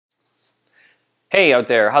Hey out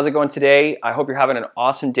there, how's it going today? I hope you're having an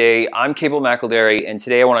awesome day. I'm Cabel McElderry, and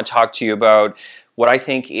today I want to talk to you about what I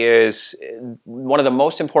think is one of the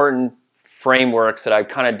most important frameworks that I've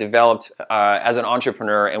kind of developed as an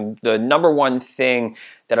entrepreneur, and the number one thing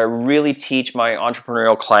that I really teach my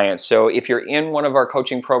entrepreneurial clients. So if you're in one of our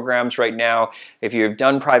coaching programs right now, if you've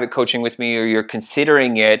done private coaching with me or you're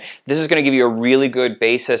considering it, this is going to give you a really good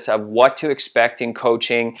basis of what to expect in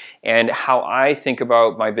coaching and how I think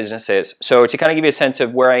about my businesses. So to kind of give you a sense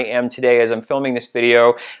of where I am today as I'm filming this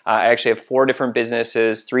video, I actually have 4 different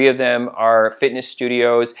businesses. 3 of them are fitness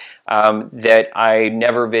studios that I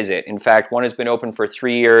never visit. In fact, one has been open for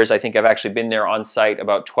 3 years. I think I've actually been there on site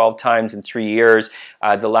about 12 times in 3 years.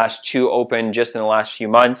 The last 2 opened just in the last few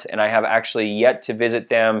months, and I have actually yet to visit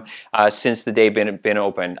them since the day been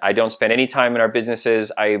open. I don't spend any time in our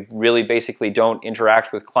businesses. I really basically don't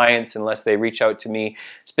interact with clients unless they reach out to me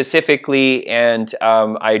specifically, and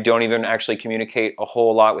I don't even actually communicate a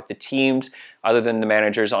whole lot with the teams other than the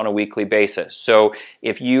managers on a weekly basis. So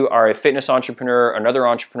if you are a fitness entrepreneur, another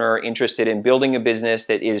entrepreneur interested in building a business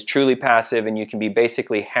that is truly passive and you can be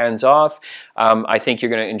basically hands-off, I think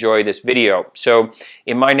you're going to enjoy this video. So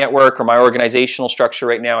in my network or my organizational structure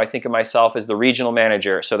right now, I think of myself as the regional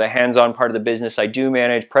manager. So the hands-on part of the business I do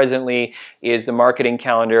manage presently is the marketing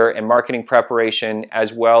calendar and marketing preparation,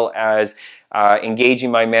 as well as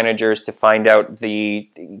engaging my managers to find out the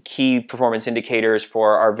key performance indicators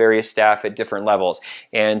for our various staff at different levels.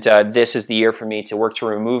 And this is the year for me to work to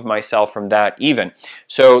remove myself from that even.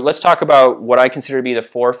 So let's talk about what I consider to be the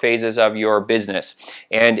 4 phases of your business.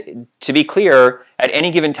 And to be clear, at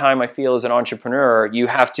any given time, I feel as an entrepreneur, you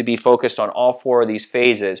have to be focused on all 4 of these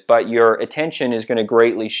phases, but your attention is going to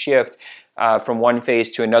greatly shift from one phase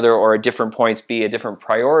to another, or at different points be a different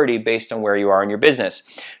priority based on where you are in your business.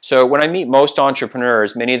 So when I meet most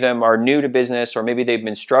entrepreneurs, many of them are new to business, or maybe they've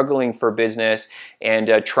been struggling for business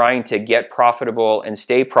and trying to get profitable and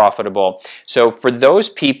stay profitable. So for those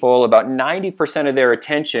people, about 90% of their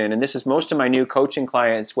attention, and this is most of my new coaching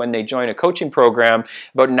clients when they join a coaching program,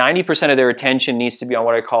 about 90% of their attention needs to be on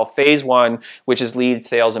what I call phase 1, which is lead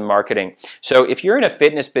sales and marketing. So if you're in a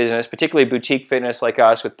fitness business, particularly boutique fitness like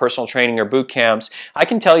us with personal training or boot camps, I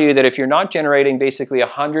can tell you that if you're not generating basically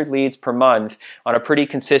 100 leads per month on a pretty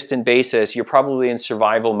consistent basis, you're probably in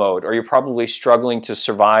survival mode, or you're probably struggling to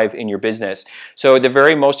survive in your business. So the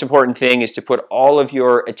very most important thing is to put all of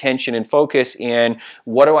your attention and focus in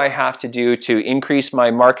what do I have to do to increase my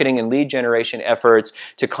marketing and lead generation efforts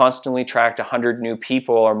to constantly attract 100 new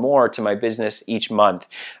people or more to my business each month.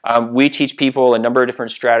 We teach people a number of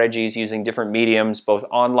different strategies using different mediums, both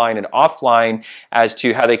online and offline, as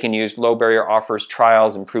to how they can use low barrier offers,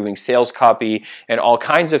 trials, improving sales copy, and all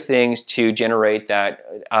kinds of things to generate that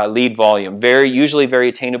lead volume. Usually very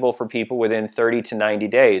attainable for people within 30 to 90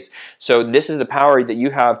 days. So this is the power that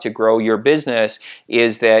you have to grow your business,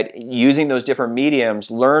 is that using those different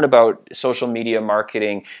mediums, learn about social media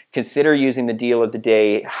marketing, consider using the deal of the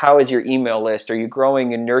day. How is your email list? Are you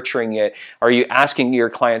growing and nurturing it? Are you asking your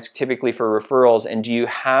clients typically for referrals? And do you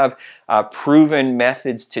have proven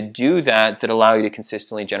methods to do that allow you to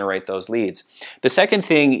consistently generate those leads? The second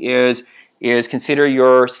thing is consider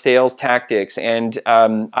your sales tactics. And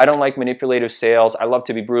I don't like manipulative sales. I love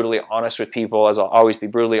to be brutally honest with people, as I'll always be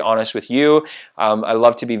brutally honest with you. I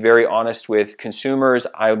love to be very honest with consumers.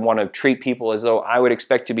 I want to treat people as though I would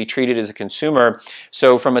expect to be treated as a consumer.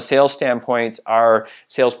 So from a sales standpoint, our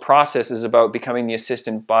sales process is about becoming the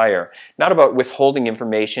assistant buyer. Not about withholding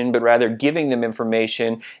information, but rather giving them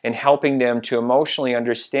information and helping them to emotionally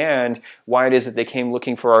understand why it is that they came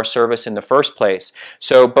looking for our service in the first place.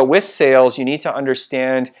 So, but with sales, you need to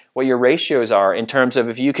understand what your ratios are in terms of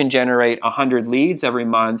if you can generate 100 leads every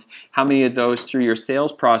month, how many of those through your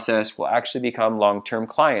sales process will actually become long-term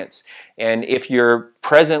clients. And if you're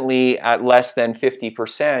presently at less than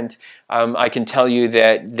 50%, I can tell you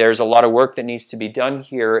that there's a lot of work that needs to be done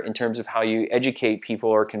here in terms of how you educate people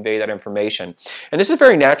or convey that information. And this is a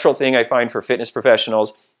very natural thing I find for fitness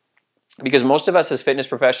professionals, because most of us as fitness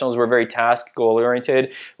professionals, we're very task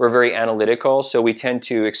goal-oriented, we're very analytical, so we tend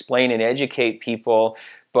to explain and educate people,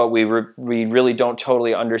 but we really don't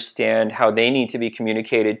totally understand how they need to be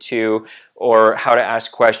communicated to, or how to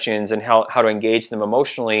ask questions and how to engage them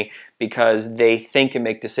emotionally, because they think and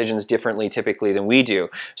make decisions differently typically than we do.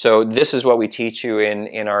 So this is what we teach you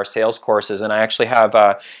in our sales courses, and I actually have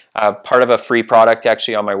part of a free product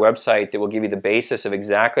actually on my website that will give you the basis of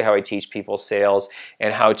exactly how I teach people sales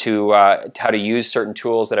and how to use certain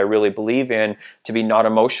tools that I really believe in to be not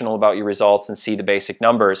emotional about your results and see the basic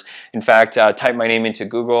numbers. In fact, type my name into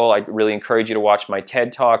Google Google. I really encourage you to watch my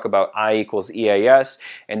TED Talk about I equals EAS.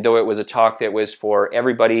 And though it was a talk that was for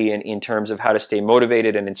everybody in terms of how to stay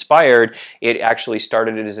motivated and inspired, it actually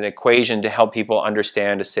started it as an equation to help people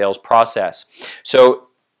understand a sales process. So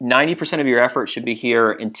 90% of your effort should be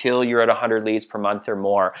here until you're at 100 leads per month or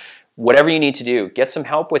more. Whatever you need to do, get some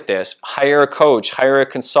help with this. Hire a coach, hire a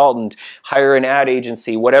consultant, hire an ad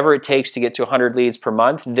agency, whatever it takes to get to 100 leads per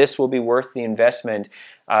month. This will be worth the investment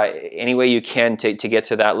any way you can to get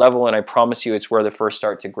to that level, and I promise you it's where the first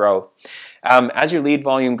start to grow. As your lead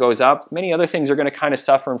volume goes up, many other things are going to kind of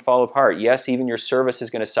suffer and fall apart. Yes, even your service is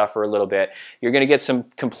going to suffer a little bit. You're going to get some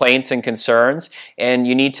complaints and concerns, and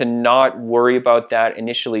you need to not worry about that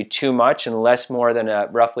initially too much. Unless more than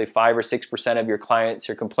roughly 5 or 6% of your clients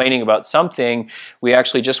are complaining about something, we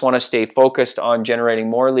actually just want to stay focused on generating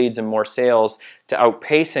more leads and more sales to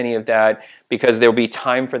outpace any of that, because there'll be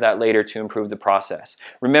time for that later to improve the process.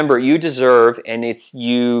 Remember, you deserve, and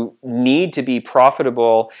you need to be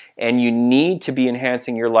profitable, and you need to be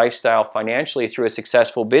enhancing your lifestyle financially through a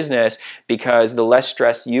successful business, because the less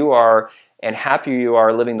stressed you are and happier you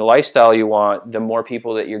are living the lifestyle you want, the more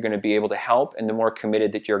people that you're going to be able to help, and the more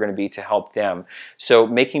committed that you're going to be to help them. So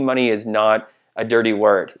making money is not a dirty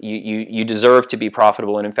word. You deserve to be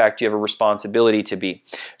profitable, and in fact you have a responsibility to be.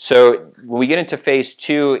 So when we get into phase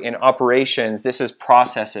 2 in operations, this is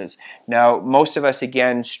processes. Now most of us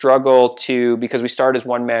again struggle to, because we start as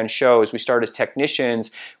one-man shows, we start as technicians,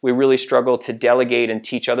 we really struggle to delegate and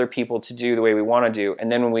teach other people to do the way we want to do. And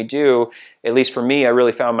then when we do, at least for me, I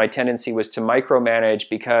really found my tendency was to micromanage,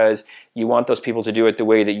 because you want those people to do it the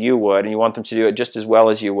way that you would, and you want them to do it just as well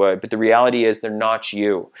as you would. But the reality is they're not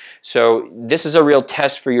you. So this is a real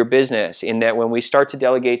test for your business, in that when we start to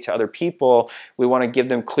delegate to other people, we want to give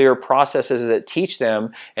them clear processes that teach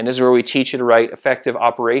them. And this is where we teach you to write effective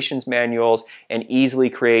operations manuals and easily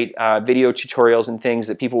create video tutorials and things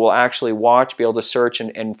that people will actually watch, be able to search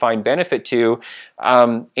and find benefit to,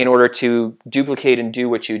 in order to duplicate and do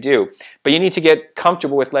what you do. But you need to get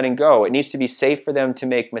comfortable with letting go. It needs to be safe for them to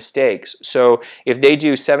make mistakes. So if they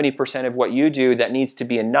do 70% of what you do, that needs to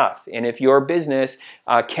be enough. And if your business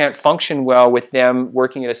can't function well with them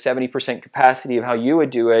working at a 70% capacity of how you would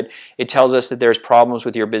do it, it tells us that there's problems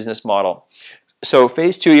with your business model. So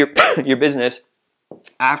phase 2, your business,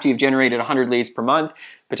 after you've generated 100 leads per month,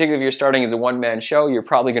 particularly if you're starting as a one-man show, you're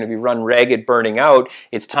probably going to be run ragged, burning out.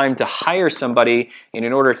 It's time to hire somebody, and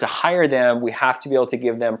in order to hire them, we have to be able to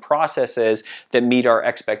give them processes that meet our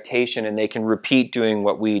expectation, and they can repeat doing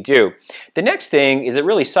what we do. The next thing is, it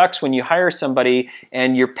really sucks when you hire somebody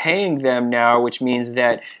and you're paying them now, which means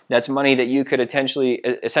that that's money that you could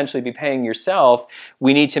essentially be paying yourself.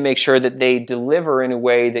 We need to make sure that they deliver in a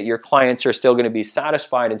way that your clients are still going to be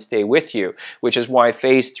satisfied and stay with you, which is why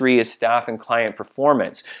phase 3 is staff and client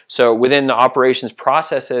performance. So within the operations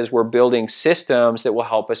processes, we're building systems that will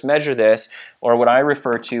help us measure this, or what I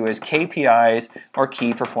refer to as KPIs, or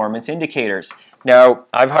key performance indicators. Now,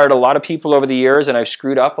 I've hired a lot of people over the years, and I've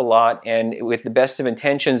screwed up a lot, and with the best of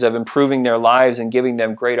intentions of improving their lives and giving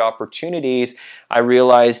them great opportunities, I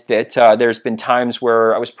realized that there's been times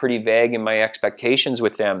where I was pretty vague in my expectations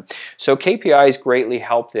with them. So KPIs greatly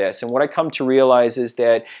help this, and what I come to realize is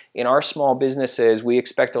that in our small businesses, we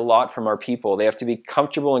expect a lot from our people. They have to be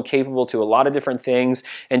comfortable and capable to a lot of different things,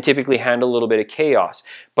 and typically handle a little bit of chaos.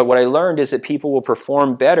 But what I learned is that people will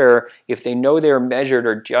perform better if they know they're measured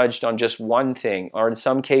or judged on just one thing, or in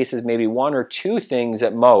some cases maybe 1 or 2 things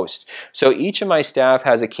at most. So each of my staff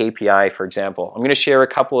has a KPI, for example. I'm going to share a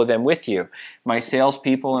couple of them with you. My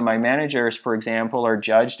salespeople and my managers, for example, are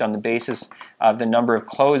judged on the basis of the number of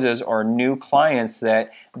closes or new clients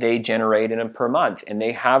that they generate in a per month, and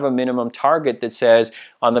they have a minimum target that says,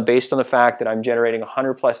 based on the fact that I'm generating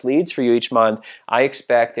 100 plus leads for you each month, I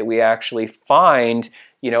expect that we actually find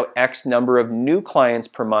X number of new clients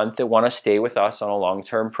per month that want to stay with us on a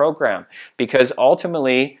long-term program. Because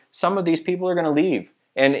ultimately, some of these people are going to leave.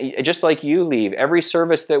 And just like you leave, every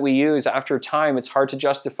service that we use, after time, it's hard to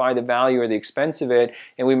justify the value or the expense of it,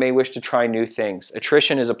 and we may wish to try new things.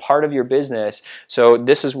 Attrition is a part of your business, so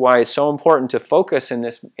this is why it's so important to focus in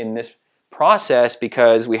this process,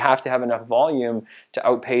 because we have to have enough volume to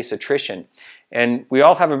outpace attrition. And we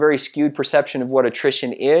all have a very skewed perception of what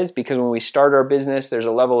attrition is, because when we start our business, there's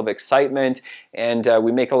a level of excitement, and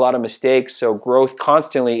we make a lot of mistakes. So growth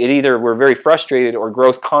constantly, either we're very frustrated or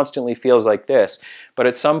growth constantly feels like this. But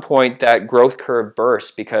at some point, that growth curve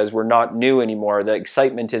bursts because we're not new anymore. The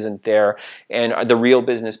excitement isn't there, and the real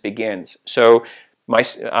business begins. So My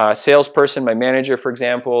salesperson, my manager, for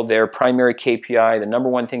example, their primary KPI, the number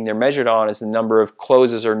one thing they're measured on is the number of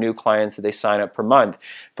closes or new clients that they sign up per month.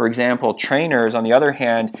 For example, trainers, on the other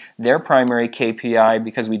hand, their primary KPI,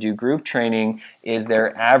 because we do group training, is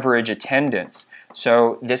their average attendance.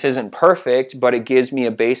 So this isn't perfect, but it gives me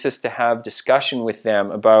a basis to have discussion with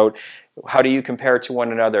them about how do you compare to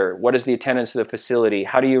one another? What is the attendance of the facility?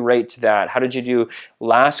 How do you rate to that? How did you do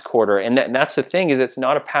last quarter? And that's the thing, is it's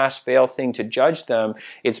not a pass-fail thing to judge them.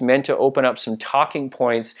 It's meant to open up some talking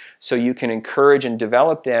points so you can encourage and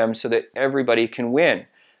develop them so that everybody can win.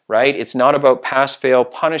 Right? It's not about pass-fail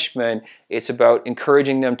punishment. It's about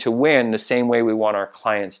encouraging them to win the same way we want our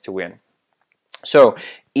clients to win. So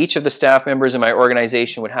each of the staff members in my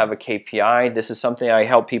organization would have a KPI. This is something I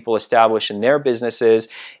help people establish in their businesses,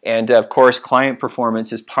 and of course client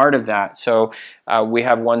performance is part of that. So we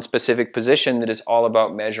have one specific position that is all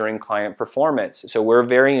about measuring client performance. So we're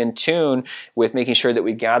very in tune with making sure that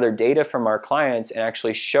we gather data from our clients and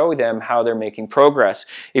actually show them how they're making progress.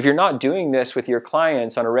 If you're not doing this with your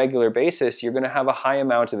clients on a regular basis, you're going to have a high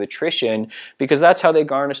amount of attrition, because that's how they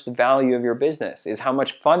garnish the value of your business, is how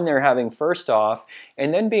much fun they're having first off,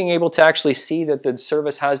 and then being able to actually see that the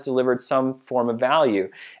service has delivered some form of value.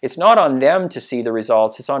 It's not on them to see the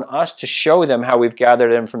results, it's on us to show them how we've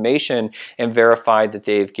gathered information and verified that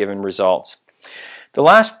they've given results. The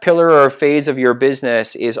last pillar or phase of your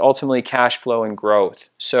business is ultimately cash flow and growth.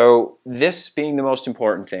 So this being the most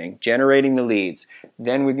important thing, generating the leads.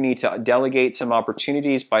 Then we need to delegate some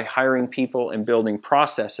opportunities by hiring people and building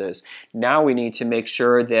processes. Now we need to make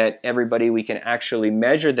sure that everybody, we can actually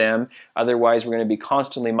measure them. Otherwise we're going to be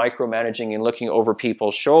constantly micromanaging and looking over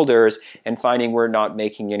people's shoulders and finding we're not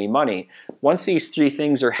making any money. Once these three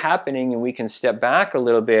things are happening and we can step back a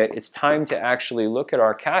little bit, it's time to actually look at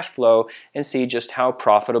our cash flow and see just how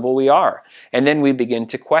profitable we are. And then we begin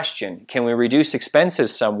to question, can we reduce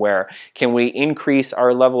expenses somewhere? Can we increase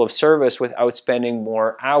our level of service without spending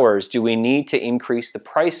more hours? Do we need to increase the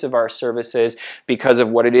price of our services because of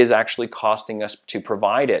what it is actually costing us to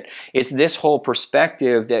provide it? It's this whole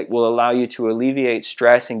perspective that will allow you to alleviate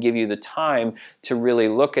stress and give you the time to really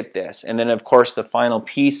look at this. And then of course the final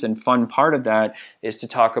piece and fun part of that is to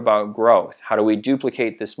talk about growth. How do we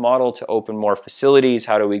duplicate this model to open more facilities?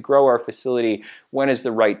 How do we grow our facility? When is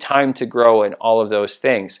the right time to grow, and all of those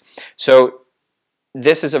things. So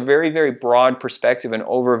this is a very, very broad perspective and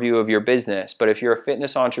overview of your business. But if you're a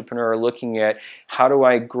fitness entrepreneur looking at how do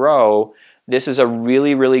I grow, this is a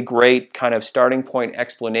really, really great kind of starting point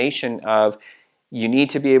explanation of you need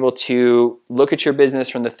to be able to look at your business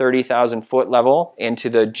from the 30,000 foot level into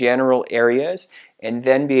the general areas, and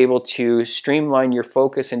then be able to streamline your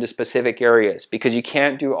focus into specific areas, because you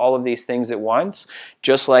can't do all of these things at once.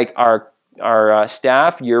 Just like our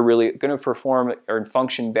staff, you're really going to perform or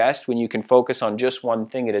function best when you can focus on just one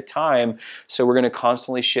thing at a time. So we're going to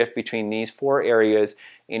constantly shift between these four areas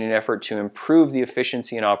in an effort to improve the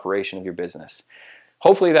efficiency and operation of your business.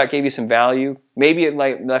 Hopefully that gave you some value. Maybe it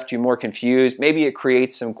left you more confused. Maybe it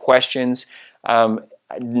creates some questions.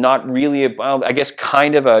 Not really about, I guess,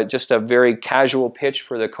 kind of just a very casual pitch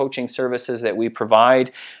for the coaching services that we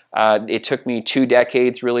provide. It took me 2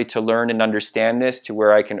 decades really to learn and understand this, to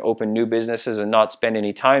where I can open new businesses and not spend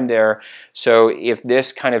any time there. So if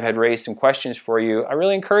this kind of had raised some questions for you, I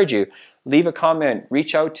really encourage you, leave a comment,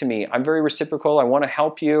 reach out to me. I'm very reciprocal. I want to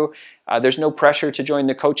help you. There's no pressure to join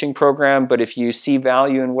the coaching program, but if you see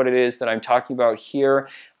value in what it is that I'm talking about here,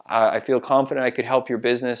 I feel confident I could help your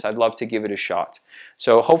business. I'd love to give it a shot.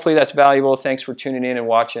 So hopefully that's valuable. Thanks for tuning in and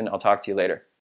watching. I'll talk to you later.